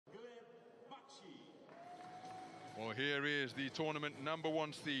Well, here is the tournament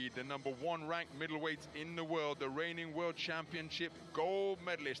 #1 seed, the #1 ranked middleweight in the world, the reigning world championship gold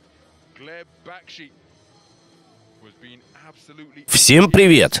medalist, Бакши. Всем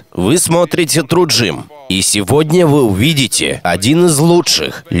привет! Вы смотрите Труджим. И сегодня вы увидите один из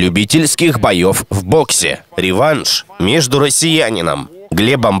лучших любительских боев в боксе. Реванш между россиянином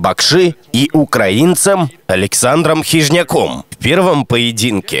Глебом Бакши и украинцем Александром Хижняком. В первом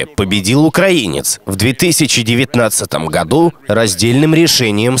поединке победил украинец в 2019 году раздельным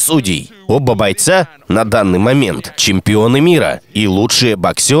решением судей. Оба бойца на данный момент чемпионы мира и лучшие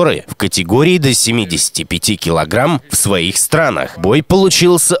боксеры в категории до 75 килограмм в своих странах. Бой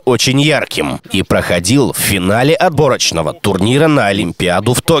получился очень ярким и проходил в финале отборочного турнира на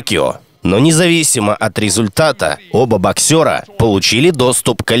Олимпиаду в Токио. Но независимо от результата, оба боксера получили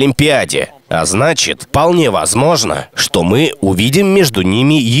доступ к Олимпиаде. А значит, вполне возможно, что мы увидим между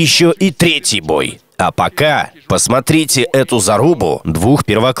ними еще и третий бой. А пока посмотрите эту зарубу двух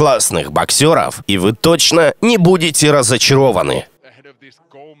первоклассных боксеров, и вы точно не будете разочарованы.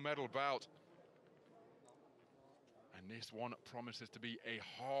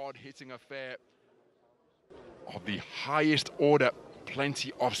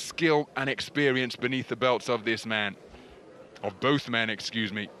 Plenty of skill and experience beneath the belts of this man, of both men,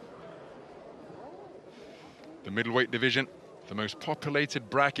 excuse me. The middleweight division, the most populated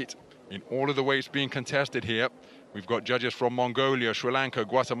bracket in all of the weights being contested here. We've got judges from Mongolia, Sri Lanka,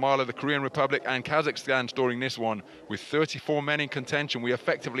 Guatemala, the Korean Republic, and Kazakhstan storing this one. With 34 men in contention, we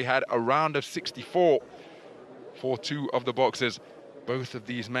effectively had a round of 64 for two of the boxers. Both of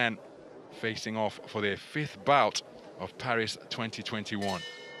these men facing off for their 5th bout of Paris 2021.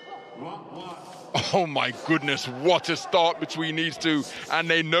 Oh my goodness, what a start between these two. And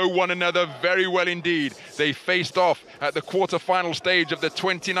they know one another very well indeed. They faced off at the quarterfinal stage of the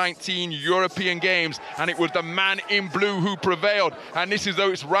 2019 European Games, and it was the man in blue who prevailed. And this is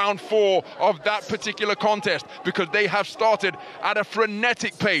though it's round 4 of that particular contest, because they have started at a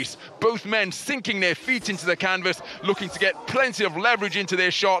frenetic pace. Both men sinking their feet into the canvas, looking to get plenty of leverage into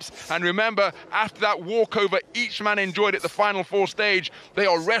their shots. And remember, after that walkover each man enjoyed at the final 4 stage, they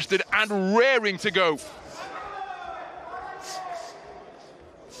are rested and raring to go.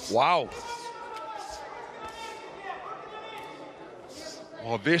 Wow.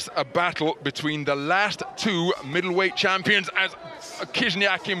 Well, this a battle between the last two middleweight champions, as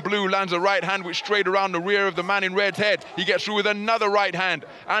Hижняк in blue lands a right hand which straight around the rear of the man in red's head. He gets through with another right hand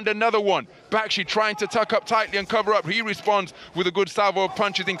and another one. Bакши trying to tuck up tightly and cover up. He responds with a good salvo of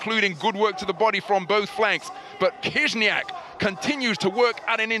punches, including good work to the body from both flanks. But Hижняк continues to work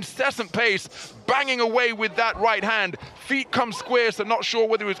at an incessant pace, banging away with that right hand. Feet come square, so not sure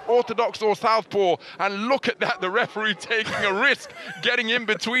whether it's orthodox or southpaw. And look at that, the referee taking a risk, getting in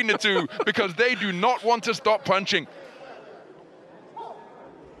between the two, because they do not want to stop punching.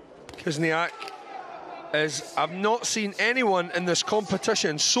 Hижняk is, I've not seen anyone in this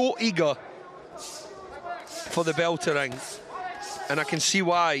competition so eager for the bell to ring, and I can see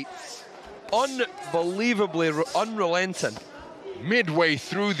why. Unbelievably unrelenting. Midway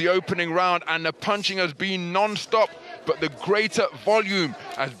through the opening round, and the punching has been non-stop, but the greater volume,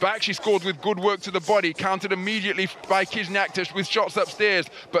 as Bакши scored with good work to the body, countered immediately by Hижняк with shots upstairs,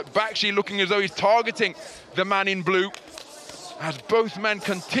 but Bакши looking as though he's targeting the man in blue, as both men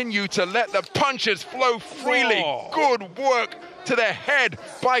continue to let the punches flow freely. Oh. Good work to the head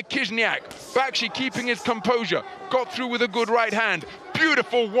by Hижняk. Bакши keeping his composure, got through with a good right hand.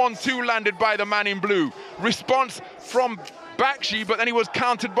 Beautiful 1-2 landed by the man in blue. Response from Bакши, but then he was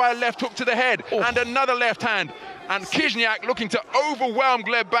countered by a left hook to the head and another left hand. And Hижняk looking to overwhelm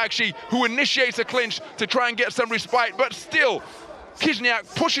Gleb Bакши, who initiates a clinch to try and get some respite, but still,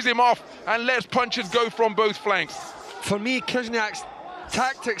 Hижняk pushes him off and lets punches go from both flanks. For me, Hижняк's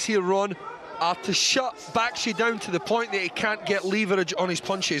tactics here, Ron, are to shut Bакши down to the point that he can't get leverage on his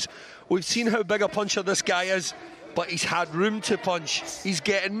punches. We've seen how big a puncher this guy is, but he's had room to punch. He's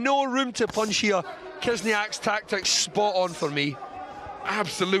getting no room to punch here. Hижняк's tactics spot on for me.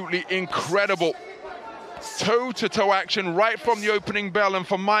 Absolutely incredible. Toe-to-toe action right from the opening bell, and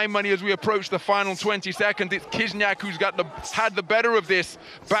for my money, as we approach the final 20 seconds, it's Hижняk who's had the better of this.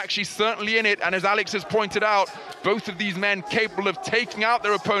 Bакši's certainly in it, and as Alex has pointed out, both of these men capable of taking out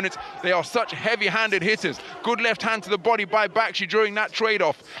their opponents. They are such heavy-handed hitters. Good left hand to the body by Bакши during that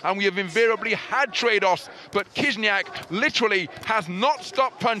trade-off, and we have invariably had trade-offs, but Hижняk literally has not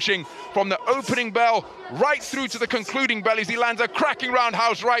stopped punching from the opening bell right through to the concluding bell as he lands a cracking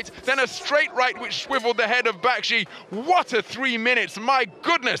roundhouse right, then a straight right which swiveled the head of Bакши. What a 3 minutes, my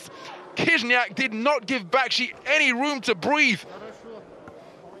goodness. Hижняk did not give Bакшi any room to breathe.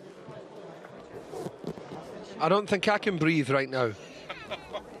 I don't think I can breathe right now.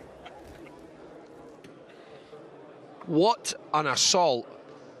 What an assault.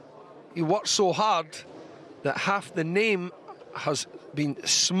 He worked so hard that half the name has been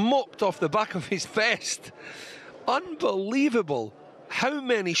smoked off the back of his vest. Unbelievable how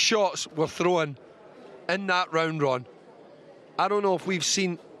many shots were thrown in that round, Ron. I don't know if we've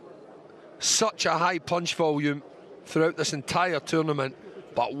seen such a high punch volume throughout this entire tournament,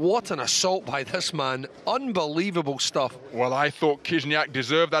 but what an assault by this man. Unbelievable stuff. Well, I thought Hijняк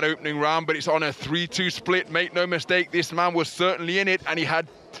deserved that opening round, but it's on a 3-2 split. Make no mistake, this man was certainly in it, and he had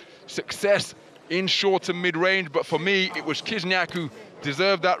success in short and mid-range, but for me, it was Hijняk who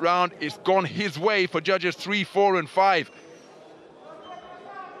deserved that round. It's gone his way for judges 3, 4, and 5.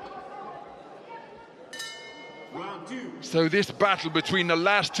 So this battle between the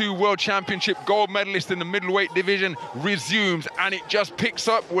last two World Championship gold medalists in the middleweight division resumes, and it just picks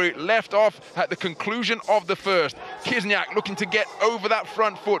up where it left off at the conclusion of the first. Hijняk looking to get over that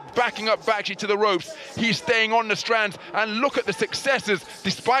front foot, backing up Bакши to the ropes. He's staying on the strands, and look at the successes,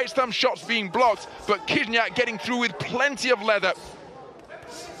 despite some shots being blocked, but Hijняk getting through with plenty of leather.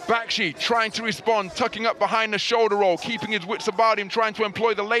 Bакши trying to respond, tucking up behind the shoulder roll, keeping his wits about him, trying to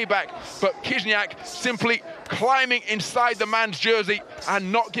employ the layback, but Hijняk simply climbing inside the man's jersey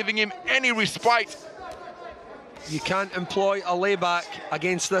and not giving him any respite. You can't employ a layback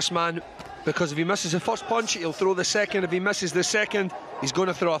against this man, because if he misses the first punch, he'll throw the second. If he misses the second, he's going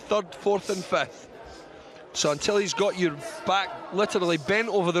to throw a third, fourth, and fifth. So until he's got your back literally bent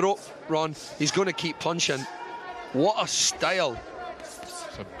over the rope, Ron, he's going to keep punching. What a style.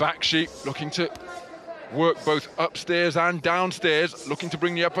 So Bакши looking to work both upstairs and downstairs, looking to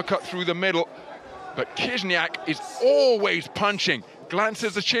bring the uppercut through the middle. But Hijняk is always punching.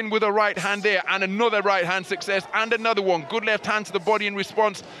 Glances the chin with a right hand there, and another right hand success, and another one. Good left hand to the body in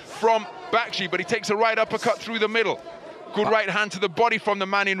response from Bакши, but he takes a right uppercut through the middle. Good right hand to the body from the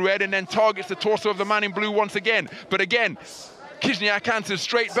man in red, and then targets the torso of the man in blue once again. But again, Hijняk answers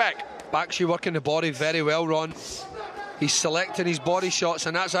straight back. Bакшi working the body very well, Ron. He's selecting his body shots,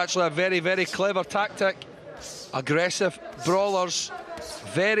 and that's actually a very, very clever tactic. Aggressive brawlers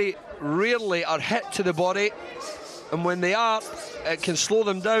very rarely are hit to the body, and when they are, it can slow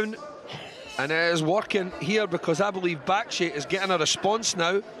them down, and it is working here, because I believe Bакши is getting a response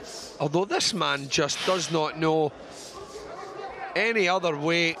now, although this man just does not know any other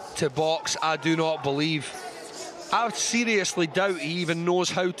way to box. I do not believe. I seriously doubt he even knows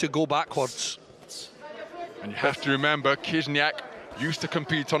how to go backwards. And you have to remember, Hijняk used to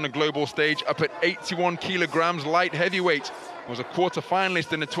compete on the global stage up at 81 kilograms light heavyweight. Was a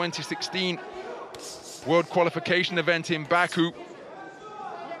quarter-finalist in the 2016 World Qualification event in Baku.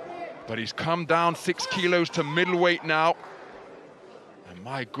 But he's come down 6 kilos to middleweight now. And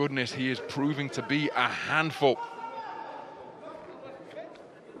my goodness, he is proving to be a handful.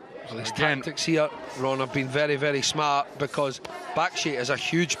 Well, his tactics here, Ron, have been very, very smart, because Bакши is a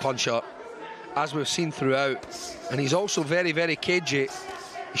huge puncher, as we've seen throughout, and he's also very, very cagey.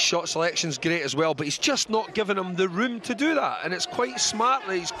 His shot selection's great as well, but he's just not given him the room to do that, and it's quite smart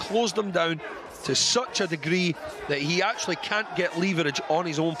that he's closed him down to such a degree that he actually can't get leverage on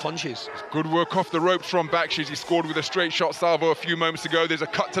his own punches. Good work off the ropes from Bакшi. He scored with a straight shot salvo a few moments ago. There's a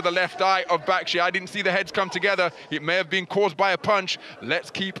cut to the left eye of Bакшi. I didn't see the heads come together. It may have been caused by a punch.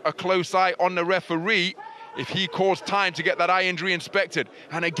 Let's keep a close eye on the referee if he caused time to get that eye injury inspected.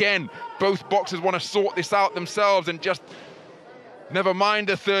 And again, both boxers want to sort this out themselves and just never mind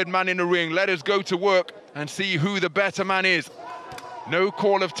the third man in the ring. Let us go to work and see who the better man is. No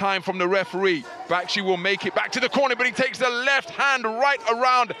call of time from the referee. Bакшi will make it back to the corner, but he takes the left hand right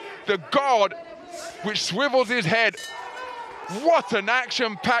around the guard, which swivels his head. What an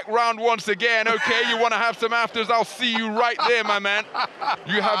action-packed round once again. Okay, you want to have some afters? I'll see you right there, my man.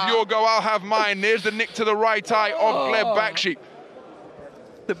 You have your go, I'll have mine. There's the nick to the right eye of Gleb Bакши.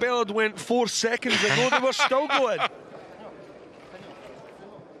 The bell had went 4 seconds ago. They were still going.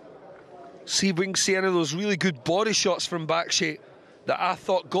 See if we can see any of those really good body shots from Bакшi that I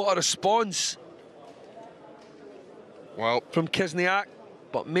thought got a response from Hijняk,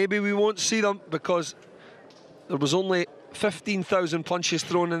 but maybe we won't see them, because there was only 15,000 punches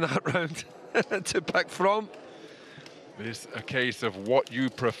thrown in that round to pick from. It's a case of what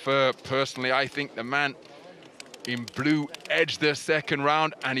you prefer. Personally, I think the man in blue edged the second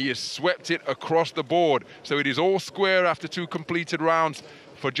round, and he has swept it across the board. So it is all square after 2 completed rounds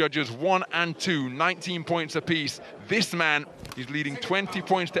for judges 1 and 2, 19 points apiece. This man is leading 20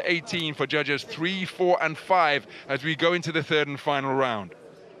 points to 18 for judges 3, 4, and 5 as we go into the third and final round.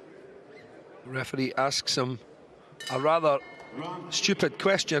 The referee asks him a rather Stupid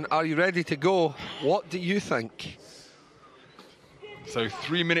question. Are you ready to go? What do you think? So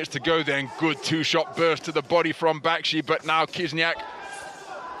 3 minutes to go then. Good two-shot burst to the body from Bакши, but now Хижняк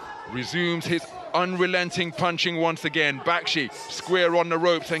resumes his unrelenting punching once again. Bакши square on the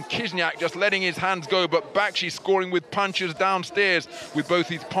ropes and Хижняк just letting his hands go, but Bакшi scoring with punches downstairs with both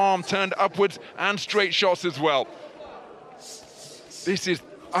his palm turned upwards and straight shots as well. This is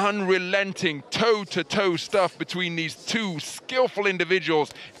unrelenting toe-to-toe stuff between these two skillful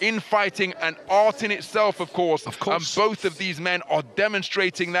individuals, infighting, an art in itself, of course. And both of these men are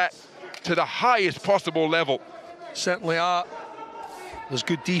demonstrating that to the highest possible level. Certainly are. There's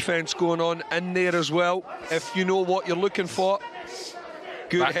good defense going on in there as well, if you know what you're looking for.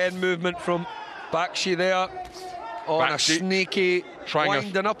 Good head movement from Bакши there. On Bакши a sneaky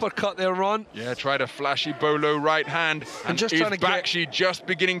winding uppercut there, Ron. Yeah, tried a flashy bolo right hand. And just is trying to Bакшi just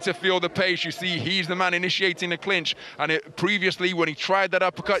beginning to feel the pace? You see, he's the man initiating the clinch. And previously, when he tried that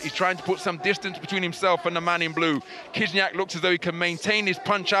uppercut, he's trying to put some distance between himself and the man in blue. Хижняк looks as though he can maintain his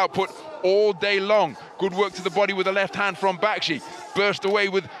punch output all day long. Good work to the body with the left hand from Bакшi. Burst away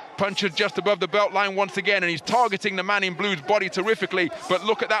with punches just above the belt line once again, and he's targeting the man in blue's body terrifically. But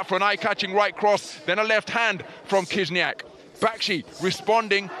look at that for an eye-catching right cross, then a left hand from Хижняк. Bакшi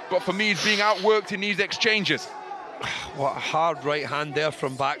responding, but for me, he's being outworked in these exchanges. What a hard right hand there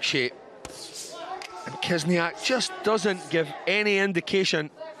from Bакшi. And Хижняк just doesn't give any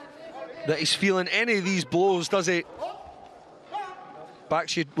indication that he's feeling any of these blows, does he?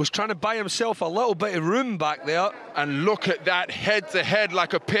 Bакшi was trying to buy himself a little bit of room back there. And look at that, head-to-head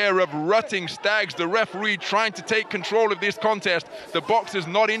like a pair of rutting stags. The referee trying to take control of this contest. The boxer's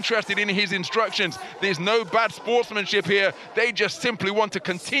not interested in his instructions. There's no bad sportsmanship here. They just simply want to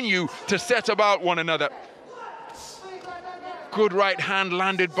continue to set about one another. Good right hand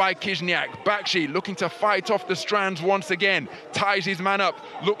landed by Хижняк. Bакшi looking to fight off the strands once again. Ties his man up,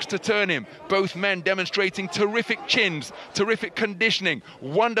 looks to turn him. Both men demonstrating terrific chins, terrific conditioning.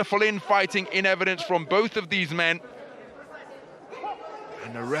 Wonderful infighting in evidence from both of these men.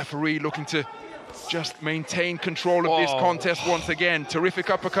 And the referee looking to just maintain control of this contest once again. Terrific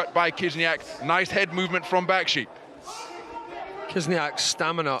uppercut by Хижняк. Nice head movement from Bакшi. Хижняк's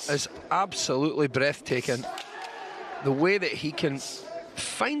stamina is absolutely breathtaking. The way that he can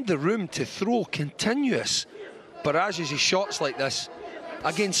find the room to throw continuous barrages of shots like this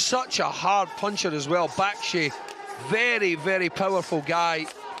against such a hard puncher as well. Bакшi, very, very powerful guy,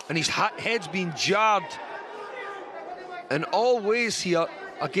 and his head's been jarred in all ways here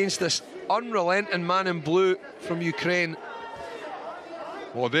against this unrelenting man in blue from Ukraine.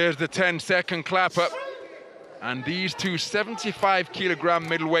 Well, there's the 10-second clap up. And these two 75-kilogram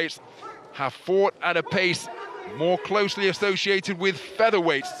middleweights have fought at a pace more closely associated with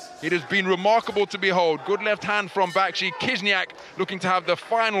featherweights. It has been remarkable to behold. Good left hand from Bакши. Хижняк looking to have the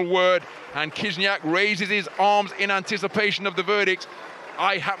final word, and Хижняк raises his arms in anticipation of the verdict.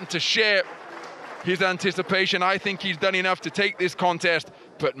 I happen to share his anticipation. I think he's done enough to take this contest,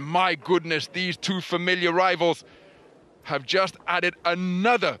 but my goodness, these two familiar rivals have just added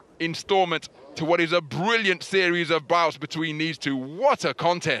another installment to what is a brilliant series of bouts between these two. What a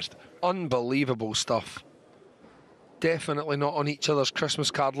contest. Unbelievable stuff. Definitely not on each other's Christmas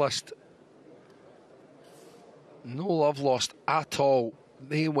card list. No love lost at all.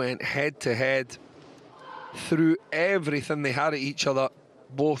 They went head to head, threw everything they had at each other,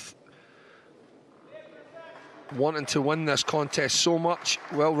 both wanting to win this contest so much.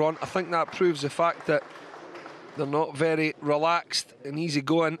 Well, Ron, I think that proves the fact that they're not very relaxed and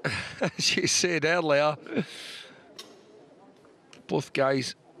easygoing, as you said earlier. Both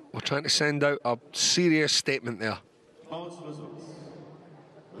guys were trying to send out a serious statement there.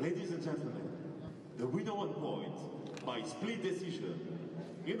 Ladies and gentlemen, the winner on point by split decision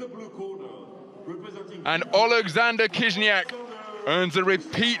in the blue corner, representing... And Alexander Хижняк earns a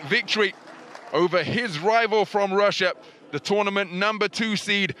repeat victory over his rival from Russia, the tournament #2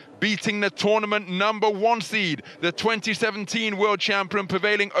 seed, beating the tournament #1 seed, the 2017 world champion,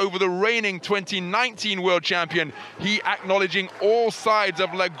 prevailing over the reigning 2019 world champion. He acknowledging all sides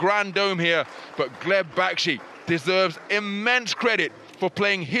of Le Grand Dome here, but Gleb Bакши deserves immense credit for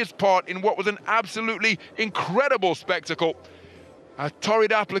playing his part in what was an absolutely incredible spectacle. A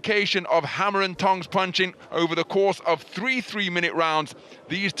torrid application of hammer and tongs punching over the course of 3 3-minute rounds.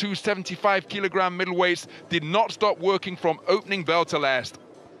 These two 75-kilogram middleweights did not stop working from opening bell to last.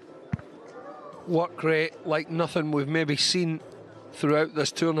 Work rate like nothing we've maybe seen throughout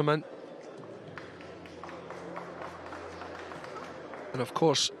this tournament. And of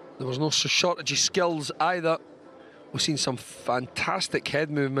course, there was no shortage of skills either. We've seen some fantastic head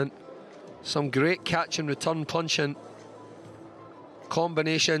movement, some great catch and return punching.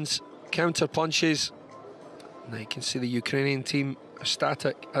 combinations, counter punches. Now you can see the Ukrainian team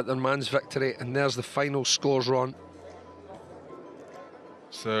ecstatic at their man's victory, and there's the final scores run.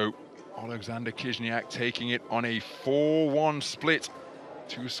 So Alexander Khizhniak taking it on a 4-1 split.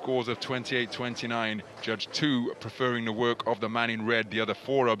 Two scores of 28-29. Judge 2 preferring the work of the man in red. The other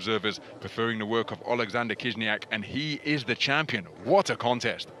 4 observers preferring the work of Alexander Khizhniak, and he is the champion. What a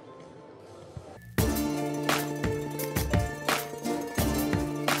contest.